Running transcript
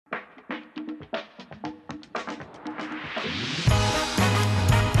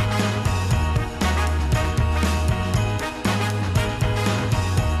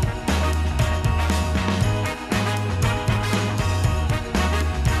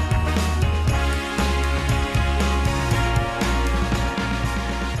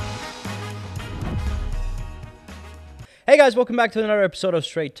Hey guys, welcome back to another episode of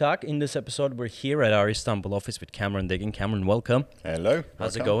Straight Talk. In this episode, we're here at our Istanbul office with Cameron Diggin. Cameron, welcome. Hello.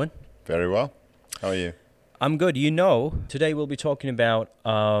 How's it welcome. going? Very well. How are you? I'm good. Today we'll be talking about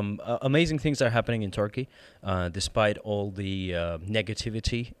amazing things that are happening in Turkey, despite all the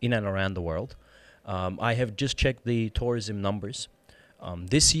negativity in and around the world. I have just checked the tourism numbers.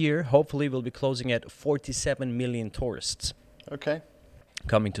 This year, hopefully, we'll be closing at 47 million tourists Okay.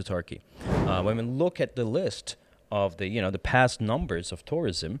 coming to Turkey. When we look at the list of the past numbers of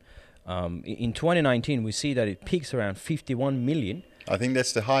tourism, in 2019 we see that it peaks around 51 million. I think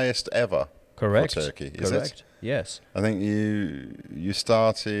that's the highest ever Correct. for Turkey, is Correct. it? Yes. I think you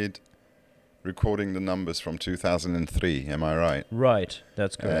started recording the numbers from 2003, am I right? Right.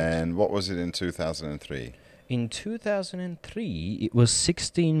 That's correct. And what was it in 2003? In 2003 it was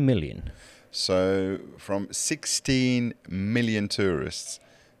 16 million. So from 16 million tourists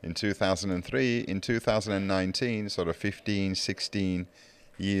in 2003, in 2019, sort of 15, 16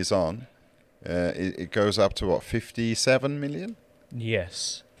 years on, it goes up to what, 57 million?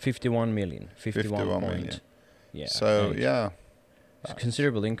 Yes. 51 million. 51 million. point. Yeah. So, and yeah, it's a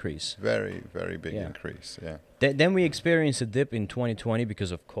considerable increase. very, very big Yeah. increase, yeah. Then we experienced a dip in 2020 because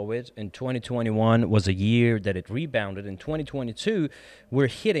of COVID. And 2021 was a year that it rebounded. In 2022, we're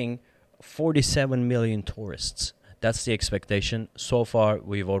hitting 47 million tourists. That's the expectation. So far,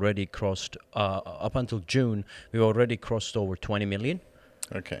 we've already crossed, up until June, we've already crossed over 20 million.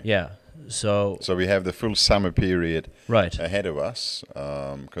 Okay. Yeah. So So we have the full summer period right. ahead of us,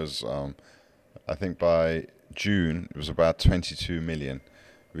 because I think by June it was about 22 million,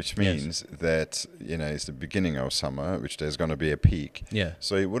 which means that, it's the beginning of summer, which there's going to be a peak. Yeah.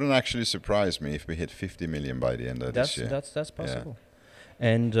 So it wouldn't actually surprise me if we hit 50 million by the end of this year. That's possible.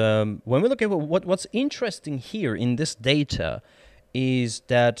 And when we look at what's interesting here in this data is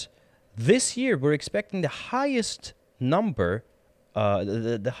that this year we're expecting the highest number,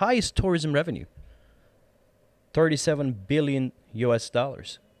 the highest tourism revenue, 37 billion US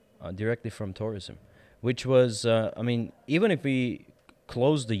dollars directly from tourism, which was, even if we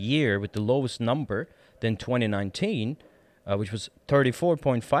close the year with the lowest number than 2019, which was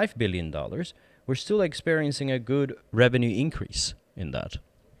 $34.5 billion, we're still experiencing a good revenue increase in that.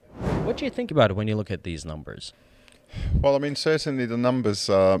 What do you think about it when you look at these numbers? Well, certainly the numbers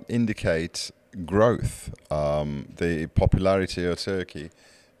indicate growth. The popularity of Turkey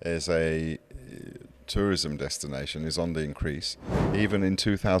as a tourism destination is on the increase. Even in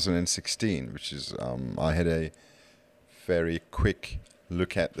 2016, which is, I had a very quick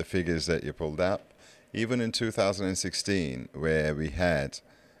look at the figures that you pulled up. Even in 2016, where we had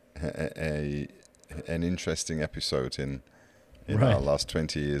an interesting episode in Right. our last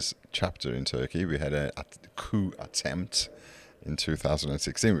 20 years chapter in Turkey, we had a coup attempt in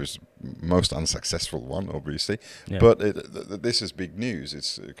 2016, which was most unsuccessful one, obviously. Yeah. But this is big news.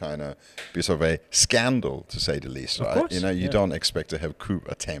 It's kind of a bit of a scandal, to say the least, Of right? course, You yeah. don't expect to have coup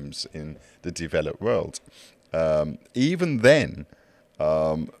attempts in the developed world. Even then,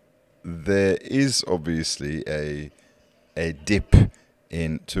 there is obviously a dip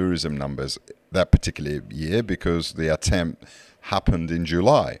in tourism numbers that particular year because the attempt happened in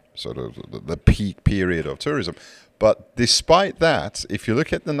July, sort of the peak period of tourism. But despite that, if you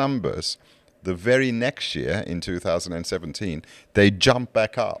look at the numbers, the very next year in 2017, they jump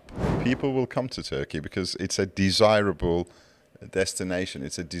back up. People will come to Turkey because it's a desirable destination.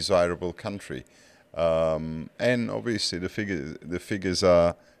 It's a desirable country. And obviously the figures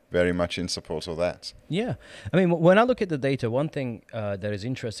are very much in support of that. Yeah. When I look at the data, one thing that is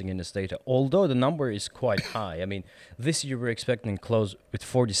interesting in this data, although the number is quite high, this year we're expecting to close with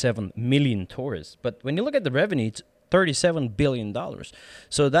 47 million tourists. But when you look at the revenue, it's $37 billion.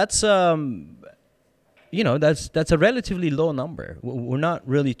 So that's, that's a relatively low number. We're not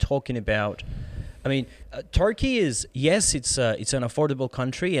really talking about... Turkey is, yes, it's an affordable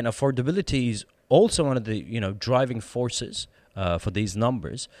country, and affordability is also one of the, driving forces for these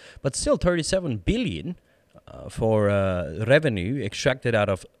numbers, but still 37 billion for revenue extracted out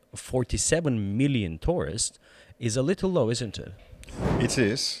of 47 million tourists is a little low, isn't it? It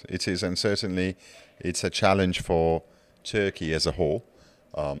is, and certainly it's a challenge for Turkey as a whole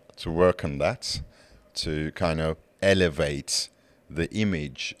to work on that, to kind of elevate the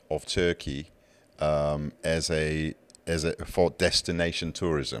image of Turkey as for destination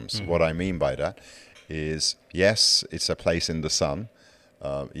tourism. So what I mean by that is, yes, it's a place in the sun.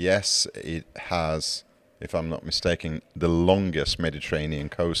 Yes, it has, if I'm not mistaken, the longest Mediterranean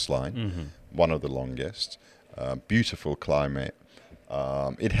coastline, one of the longest. Beautiful climate.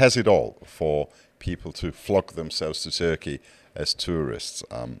 It has it all for people to flock themselves to Turkey as tourists.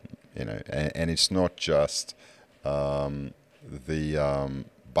 And it's not just Bucket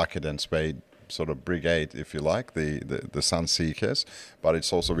and Spade sort of brigade, if you like, the sun seekers, but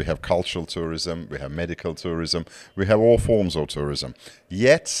it's also, we have cultural tourism, we have medical tourism, we have all forms of tourism.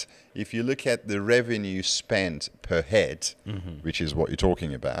 Yet, if you look at the revenue spent per head, which is what you're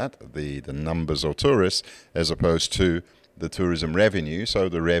talking about, the numbers of tourists, as opposed to the tourism revenue, so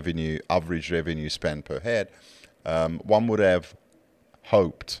the revenue, average revenue spent per head, one would have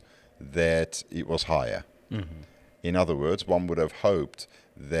hoped that it was higher. In other words, one would have hoped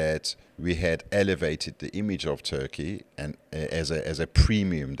that we had elevated the image of Turkey and as a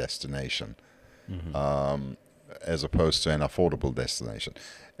premium destination, as opposed to an affordable destination.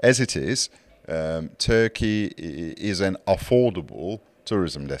 As it is, Turkey is an affordable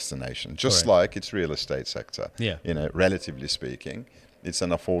tourism destination, just like its real estate sector. Yeah. You know, relatively speaking, it's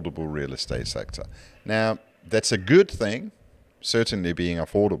an affordable real estate sector. Now, that's a good thing. Certainly, being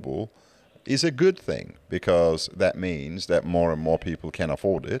affordable is a good thing, because that means that more and more people can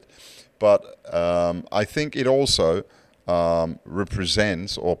afford it. But I think it also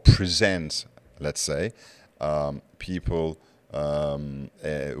represents or presents, let's say, people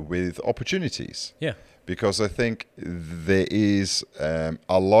with opportunities. Yeah. Because I think there is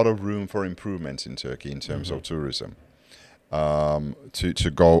a lot of room for improvement in Turkey in terms of tourism.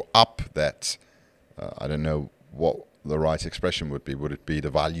 To go up that, I don't know what the right expression would be. Would it be the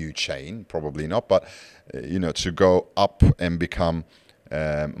value chain? Probably not. But to go up and become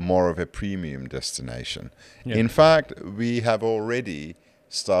more of a premium destination. Yeah. In fact, we have already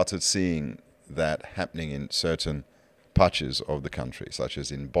started seeing that happening in certain patches of the country, such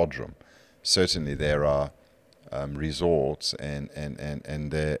as in Bodrum. Certainly, there are resorts and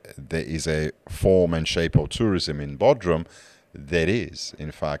there is a form and shape of tourism in Bodrum that is, in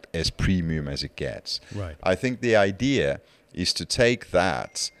fact, as premium as it gets. Right. I think the idea is to take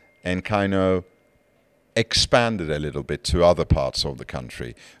that and kind of expand it a little bit to other parts of the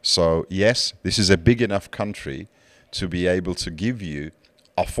country. So, yes, this is a big enough country to be able to give you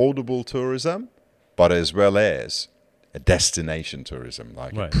affordable tourism, but as well as a destination tourism,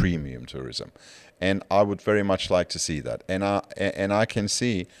 like a premium tourism. And I would very much like to see that. And I can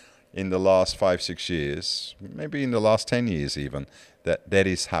see in the last 5-6 years, maybe in the last 10 years even, that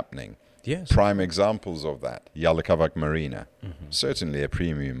is happening. Yes. Prime examples of that, Yalıkavak Marina, certainly a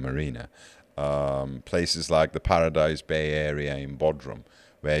premium marina. Places like the Paradise Bay area in Bodrum,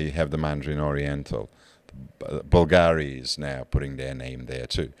 where you have the Mandarin Oriental. Bulgari is now putting their name there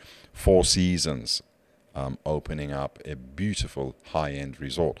too. Four Seasons opening up a beautiful high-end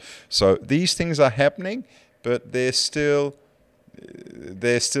resort. So these things are happening, but there's still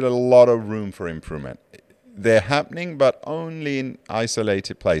a lot of room for improvement. They're happening, but only in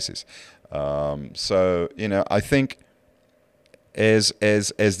isolated places. So I think as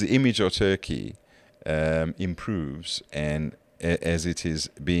the image of Turkey improves, and as it is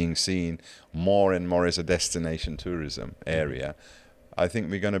being seen more and more as a destination tourism area, I think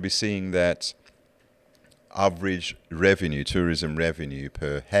we're going to be seeing that average revenue, tourism revenue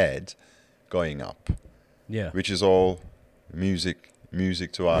per head, going up. Yeah. Which is all music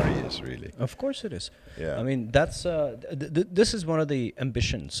to our ears, really. Of course it is. Yeah. I mean, that's this is one of the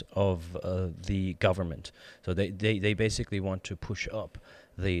ambitions of the government. So they basically want to push up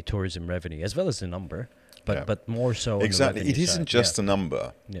the tourism revenue as well as the number, but more so. Exactly. On the it isn't side. just a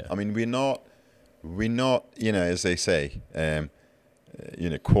number. Yeah. I mean, we're not as they say,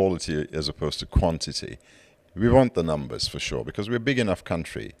 quality as opposed to quantity. We want the numbers for sure, because we're a big enough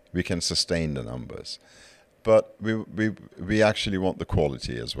country. We can sustain the numbers. But we actually want the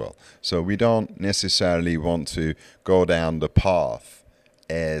quality as well. So we don't necessarily want to go down the path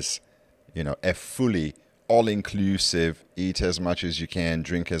as, a fully all-inclusive, eat as much as you can,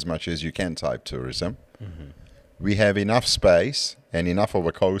 drink as much as you can type tourism. We have enough space and enough of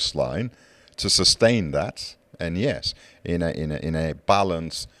a coastline to sustain that. And yes, in a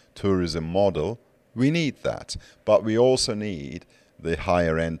balanced tourism model, we need that. But we also need the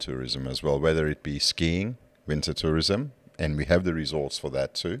higher end tourism as well, whether it be skiing, winter tourism, and we have the resorts for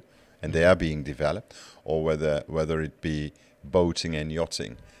that too, and they are being developed, or whether it be boating and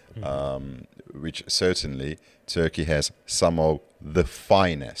yachting, which certainly Turkey has some of the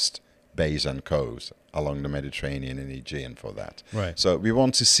finest bays and coves along the Mediterranean and Aegean for that. Right. So we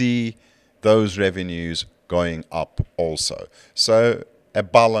want to see those revenues going up also. So a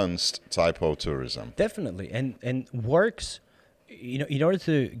balanced type of tourism. Definitely, and works. In order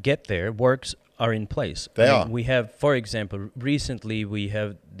to get there, works are in place. They are. We have, for example, recently we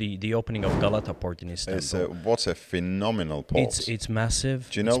have the opening of Galata Port in Istanbul. What a phenomenal port. It's massive.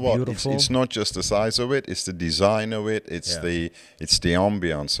 Do you know what? Beautiful. It's not just the size of it; it's the design of it. It's the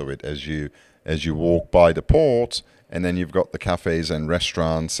ambiance of it as you walk by the port, and then you've got the cafes and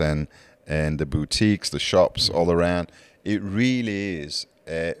restaurants and the boutiques, the shops all around. It really is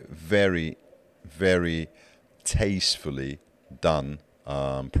a very, very tastefully done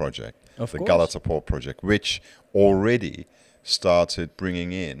project. Of the course. Galata Port project, which already started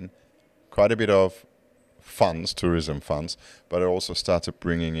bringing in quite a bit of funds, tourism funds, but it also started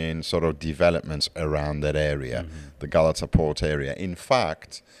bringing in sort of developments around that area, the Galata Port area. In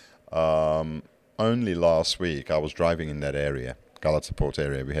fact, only last week I was driving in that area, Galata Port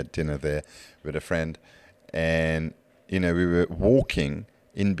area. We had dinner there with a friend, and we were walking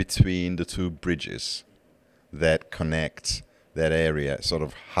in between the two bridges that connect that area, sort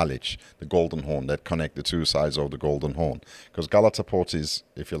of Haliç, the Golden Horn, that connect the two sides of the Golden Horn. Because Galata Port is,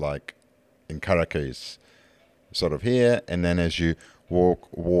 if you like, in Karaköy, sort of here, and then as you walk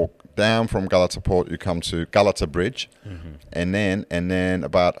down from Galata Port, you come to Galata Bridge, and then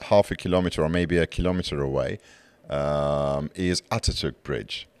about half a kilometer or maybe a kilometer away is Atatürk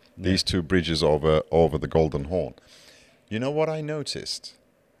Bridge. These two bridges over the Golden Horn. You know what I noticed?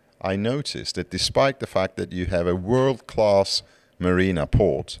 I noticed that despite the fact that you have a world-class marina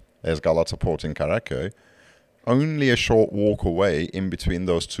port, as Galata Port in Karaköy, only a short walk away in between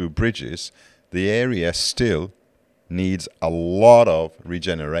those two bridges, the area still needs a lot of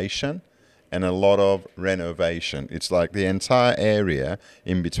regeneration and a lot of renovation. It's like the entire area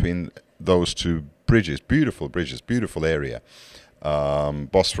in between those two bridges, beautiful area.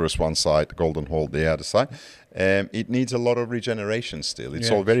 Bosphorus one side, Golden Hall the other side. It needs a lot of regeneration still. It's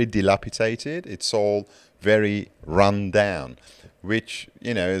all very dilapidated. It's all very run down, which,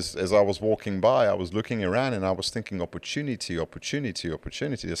 as I was walking by, I was looking around and I was thinking opportunity.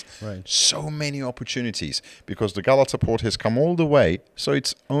 There's so many opportunities because the Galata Port has come all the way. So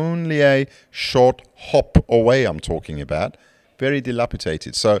it's only a short hop away I'm talking about. Very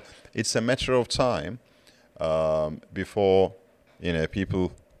dilapidated. So it's a matter of time before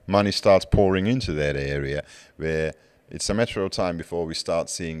money starts pouring into that area, where it's a matter of time before we start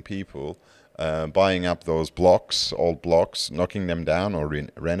seeing people buying up those old blocks, knocking them down or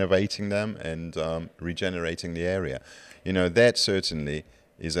renovating them and regenerating the area. That certainly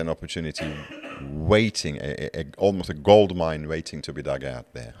is an opportunity waiting, almost a gold mine waiting to be dug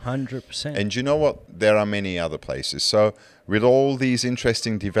out there. 100%. And you know what? There are many other places. So with all these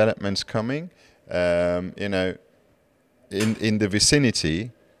interesting developments coming, in the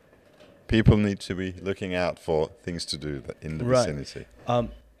vicinity, people need to be looking out for things to do in the vicinity.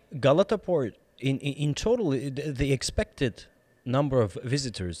 Galata Port, in total, the expected number of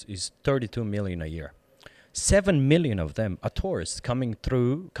visitors is 32 million a year. 7 million of them are tourists coming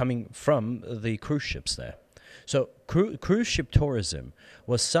from the cruise ships there. So cruise ship tourism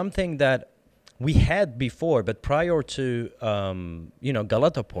was something that we had before, but prior to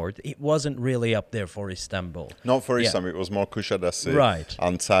Galata Port, it wasn't really up there for Istanbul. Not for Istanbul, it was more Kuşadası, right,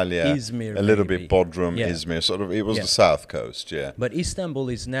 Antalya, Izmir, a little maybe. bit Bodrum, Izmir, sort of. It was the south coast, But Istanbul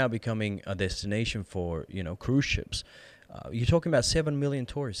is now becoming a destination for cruise ships. You're talking about 7 million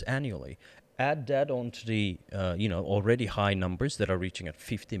tourists annually. Add that onto the already high numbers that are reaching at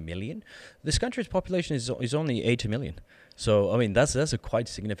 50 million. This country's population is only 80 million. So that's a quite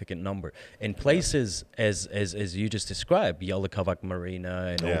significant number. And places as you just described, Yalıkavak Marina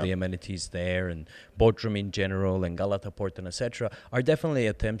and all the amenities there, and Bodrum in general, and Galata Port and etc. are definitely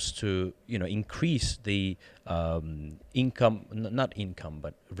attempts to increase the but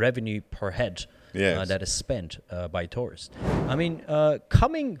revenue per head. That is spent by tourists.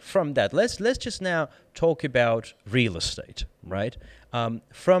 Coming from that, let's just now talk about real estate, right?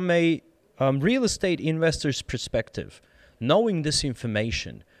 From a real estate investor's perspective, knowing this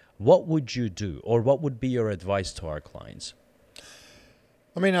information, what would you do, or what would be your advice to our clients?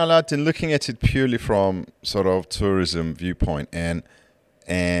 Alaaddin, looking at it purely from sort of tourism viewpoint and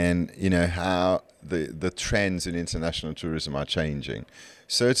how the trends in international tourism are changing.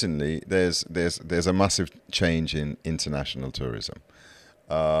 Certainly, there's a massive change in international tourism.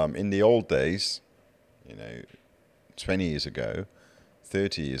 In the old days, 20 years ago,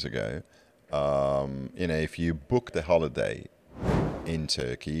 30 years ago, if you booked a holiday in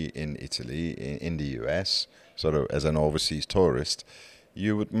Turkey, in Italy, in the US, sort of as an overseas tourist,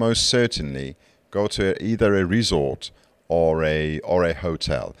 you would most certainly go to either a resort or a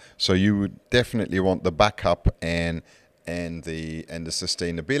hotel. So you would definitely want the backup and the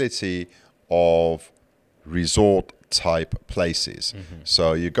sustainability of resort type places.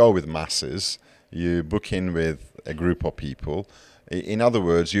 So you go with masses, you book in with a group of people. In other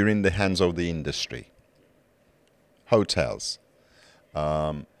words, you're in the hands of the industry. Hotels.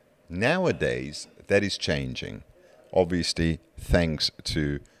 Nowadays, that is changing. Obviously, thanks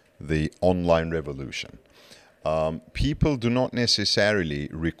to the online revolution. People do not necessarily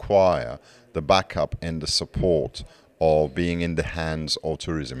require the backup and the support of being in the hands of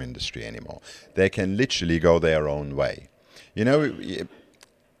tourism industry anymore. They can literally go their own way. You know,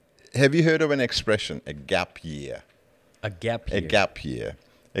 have you heard of an expression, a gap year? A gap year. A gap year.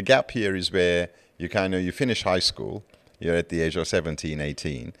 A gap year is where you finish high school, you're at the age of 17,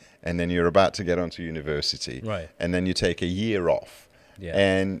 18, and then you're about to get onto university. Right. And then you take a year off. Yeah.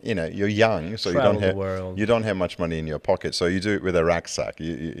 And you're young, so Travel you the world. don't have much money in your pocket, so you do it with a rucksack.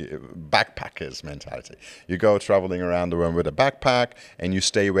 Backpackers mentality. You go traveling around the world with a backpack, and you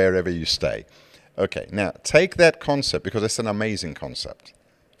stay wherever you stay. Okay, now take that concept, because it's an amazing concept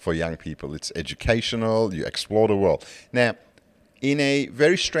for young people. It's educational. You explore the world. Now, in a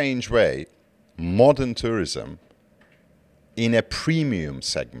very strange way, modern tourism in a premium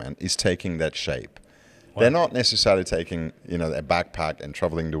segment is taking that shape. They're not necessarily taking, a backpack and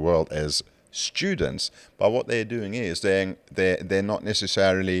traveling the world as students, but what they're doing is they're not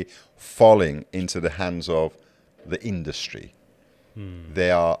necessarily falling into the hands of the industry.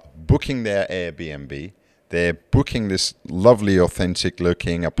 They are booking their Airbnb. They're booking this lovely,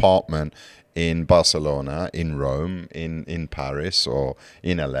 authentic-looking apartment in Barcelona, in Rome, in Paris, or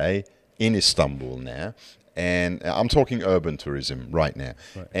in LA, in Istanbul now. And I'm talking urban tourism right now.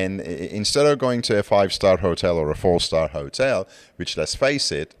 Right. And instead of going to a 5-star hotel or a 4-star hotel, which, let's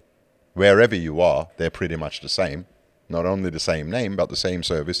face it, wherever you are, they're pretty much the same. Not only the same name, but the same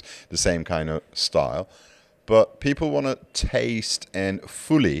service, the same kind of style. But people want to taste and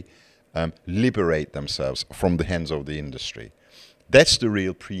fully liberate themselves from the hands of the industry. That's the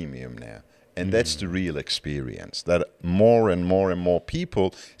real premium now. And that's the real experience, that more and more and more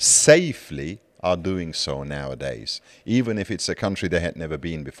people safely are doing so nowadays, even if it's a country they had never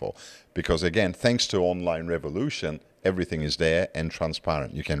been before. Because again, thanks to online revolution, everything is there and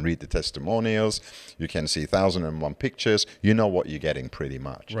transparent. You can read the testimonials, you can see 1,001 pictures, you know what you're getting pretty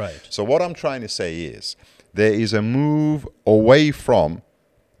much. Right. So what I'm trying to say is, there is a move away from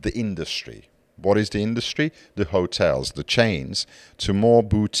the industry. What is the industry? The hotels, the chains, to more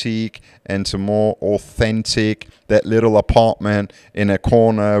boutique and to more authentic, that little apartment in a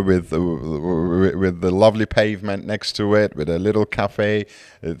corner with the lovely pavement next to it, with a little cafe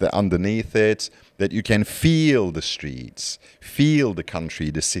underneath it, that you can feel the streets, feel the country,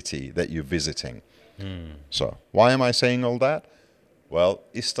 the city that you're visiting. So why am I saying all that? Well,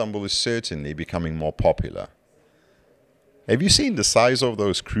 Istanbul is certainly becoming more popular. Have you seen the size of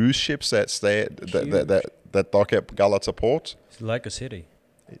those cruise ships that dock at Galata Port? It's like a city.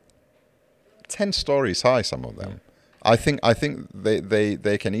 10 stories high, some of them. Yeah. I think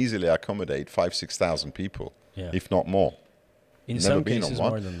they can easily accommodate 5,000-6,000 people, if not more. In some cases,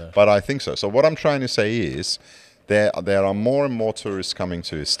 more than that. But I think so. So what I'm trying to say is, there are more and more tourists coming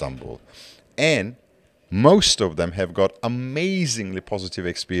to Istanbul, and most of them have got amazingly positive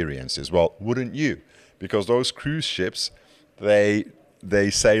experiences. Well, wouldn't you? Because those cruise ships, they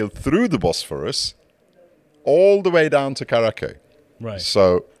sailed through the Bosphorus all the way down to Karaköy. Right.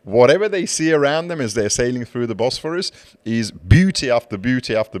 So whatever they see around them as they're sailing through the Bosphorus is beauty after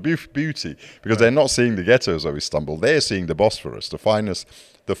beauty after beauty, because they're not seeing the ghettos of Istanbul. They're seeing the Bosphorus, the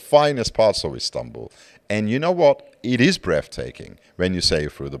finest parts of Istanbul. And you know what? It is breathtaking when you sail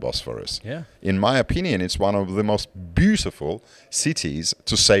through the Bosphorus. Yeah. In my opinion, it's one of the most beautiful cities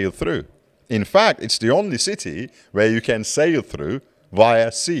to sail through. In fact, it's the only city where you can sail through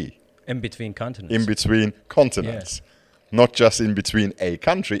via sea. In between continents. In between continents. Yeah. Not just in between a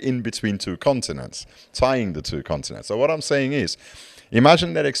country, in between two continents, tying the two continents. So what I'm saying is,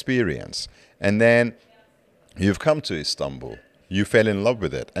 imagine that experience, and then you've come to Istanbul, you fell in love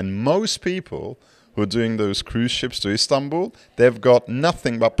with it, and most people who are doing those cruise ships to Istanbul, they've got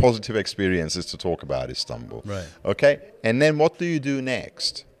nothing but positive experiences to talk about Istanbul. Right. Okay? And then what do you do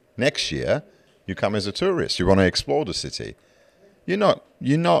next? Next year, you come as a tourist. You want to explore the city. You're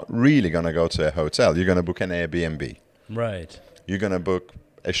not really going to go to a hotel. You're going to book an Airbnb. Right. You're going to book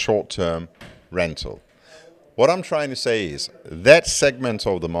a short-term rental. What I'm trying to say is that segment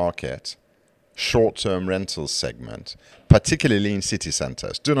of the market, short-term rental segment, particularly in city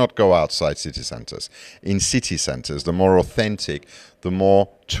centers. Do not go outside city centers. In city centers, the more authentic, the more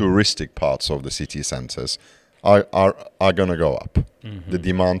touristic parts of the city centers are going to go up, the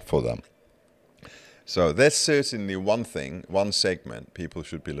demand for them. So that's certainly one thing, one segment people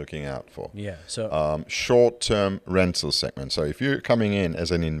should be looking out for. Yeah. So short-term rental segment. So if you're coming in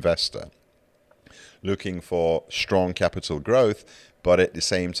as an investor, looking for strong capital growth, but at the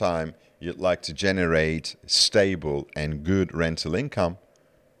same time you'd like to generate stable and good rental income,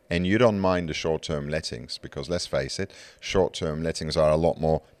 and you don't mind the short-term lettings, because let's face it, short-term lettings are a lot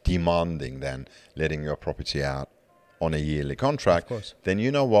more demanding than letting your property out on a yearly contract, Of course. then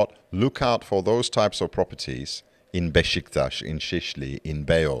you know what? Look out for those types of properties in Beşiktaş, in Şişli, in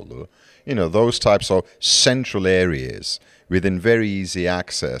Beyoğlu, those types of central areas within very easy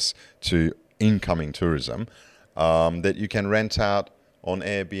access to incoming tourism that you can rent out on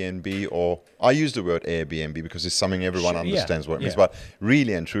Airbnb, or I use the word Airbnb because it's something everyone Sure, understands what it means. yeah. But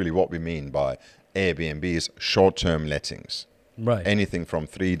really and truly what we mean by Airbnb is short-term lettings. Right. Anything from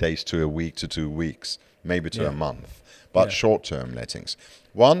 3 days to a week to 2 weeks, maybe to Yeah. a month. But Yeah. short-term lettings.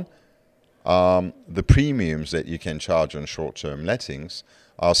 One, the premiums that you can charge on short-term lettings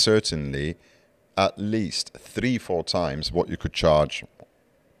are certainly at least 3-4 times what you could charge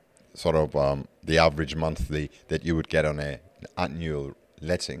sort of the average monthly that you would get on an annual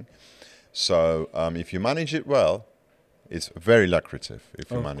letting. So if you manage it well, it's very lucrative if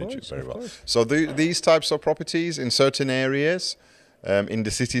you Of manage course, it very of well. course. So these types of properties in certain areas, in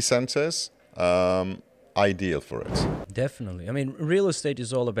the city centers, ideal for it. Definitely. I mean, real estate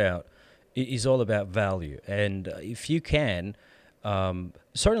is all about value, and if you can,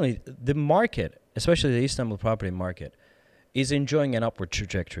 certainly the market, especially the Istanbul property market, is enjoying an upward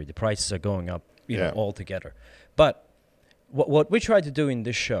trajectory. The prices are going up, Yeah. altogether. But what we try to do in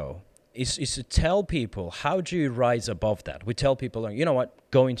this show is to tell people, how do you rise above that? We tell people, you know what,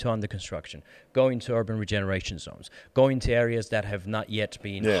 go into under construction, go into urban regeneration zones, go into areas that have not yet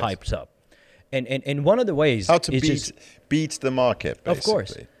been Yes. hyped up. And one of the ways How to is just, beat the market, basically. of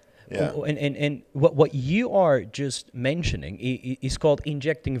course. Yeah. And what you are just mentioning is called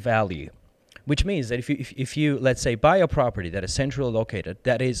injecting value, which means that if you let's say buy a property that is centrally located,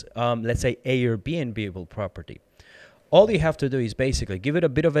 that is let's say Airbnb-able property, all you have to do is basically give it a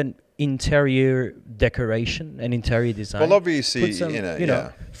bit of an interior decoration, an interior design. Well, obviously, put some,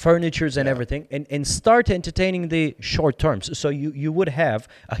 yeah. furnitures and Yeah. everything, and start entertaining the short terms. So you would have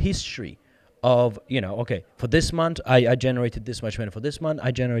a history of, okay, for this month I generated this much money. For this month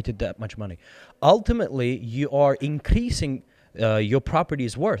I generated that much money. Ultimately, you are increasing your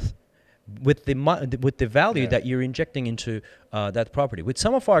property's worth with the value Yeah. that you're injecting into that property. With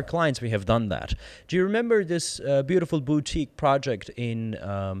some of our clients, we have done that. Do you remember this beautiful boutique project in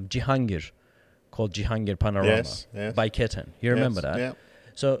Cihangir called Cihangir Panorama Yes, yes. by Keten? You remember Yes, that? yeah.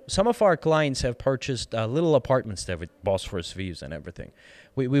 So some of our clients have purchased little apartments there with Bosphorus views and everything.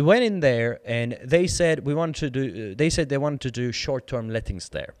 We went in there and they said they wanted to do short-term lettings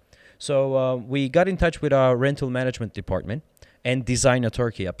there. So we got in touch with our rental management department and Designer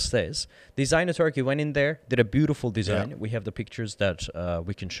Turkey upstairs. Designer Turkey went in there, did a beautiful design. Yeah. We have the pictures that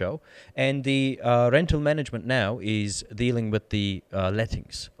we can show. And the rental management now is dealing with the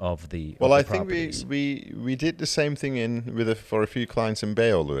lettings of the Well, of I the think properties. we did the same thing for a few clients in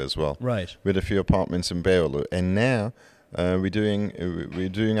Beyoğlu as well. Right. With a few apartments in Beyoğlu, and now we're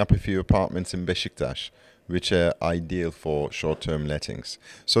doing up a few apartments in Beşiktaş, which are ideal for short-term lettings.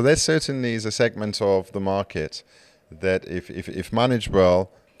 So there certainly is a segment of the market that if managed well,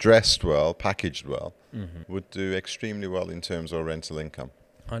 dressed well, packaged well, would do extremely well in terms of rental income.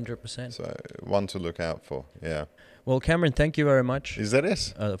 100%. So one to look out for. Yeah. Well, Cameron, thank you very much Is that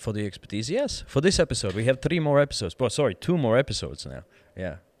it? for the expertise. Yes, for this episode. We have 3 more episodes. Well, sorry, 2 more episodes now.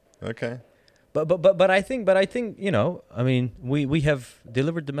 Yeah. Okay. But I think I mean, we have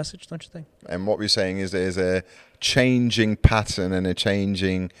delivered the message, don't you think? And what we're saying is there's a changing pattern and a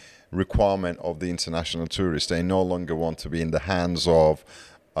changing requirement of the international tourist. They no longer want to be in the hands of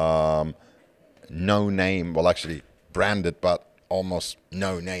no name, well, actually branded, but almost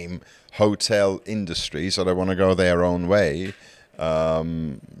no name hotel industry. So they want to go their own way,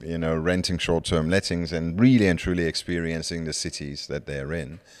 renting short-term lettings and really and truly experiencing the cities that they're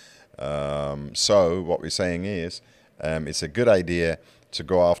in. So what we're saying is it's a good idea to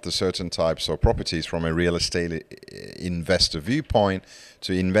go after certain types of properties from a real estate investor viewpoint,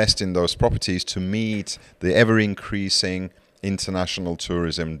 to invest in those properties to meet the ever-increasing international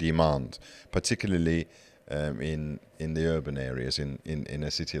tourism demand, particularly in the urban areas in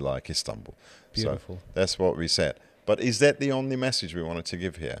a city like Istanbul. Beautiful. So that's what we said. But is that the only message we wanted to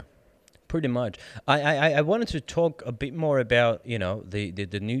give here? Pretty much. I wanted to talk a bit more about,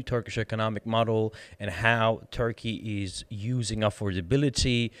 the new Turkish economic model and how Turkey is using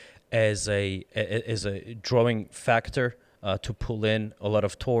affordability as a drawing factor to pull in a lot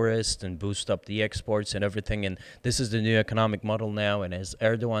of tourists and boost up the exports and everything. And this is the new economic model now. And as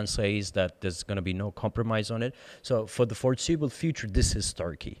Erdogan says, that there's going to be no compromise on it. So for the foreseeable future, this is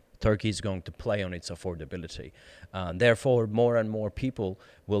Turkey. Turkey is going to play on its affordability. Therefore, more and more people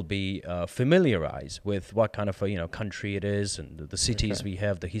will be familiarized with what kind of a country it is, and the cities we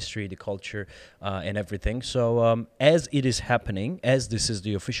have, the history, the culture, and everything. So as it is happening, as this is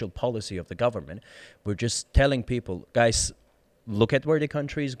the official policy of the government, we're just telling people, guys, look at where the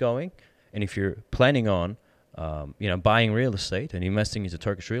country is going, and if you're planning on buying real estate and investing into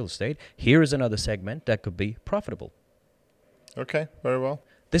Turkish real estate, here is another segment that could be profitable. Okay, very well.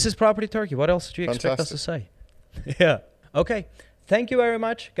 This is Property Turkey. What else do you expect us to say? Yeah. Okay. Thank you very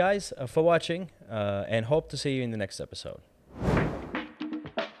much, guys, for watching, and hope to see you in the next episode.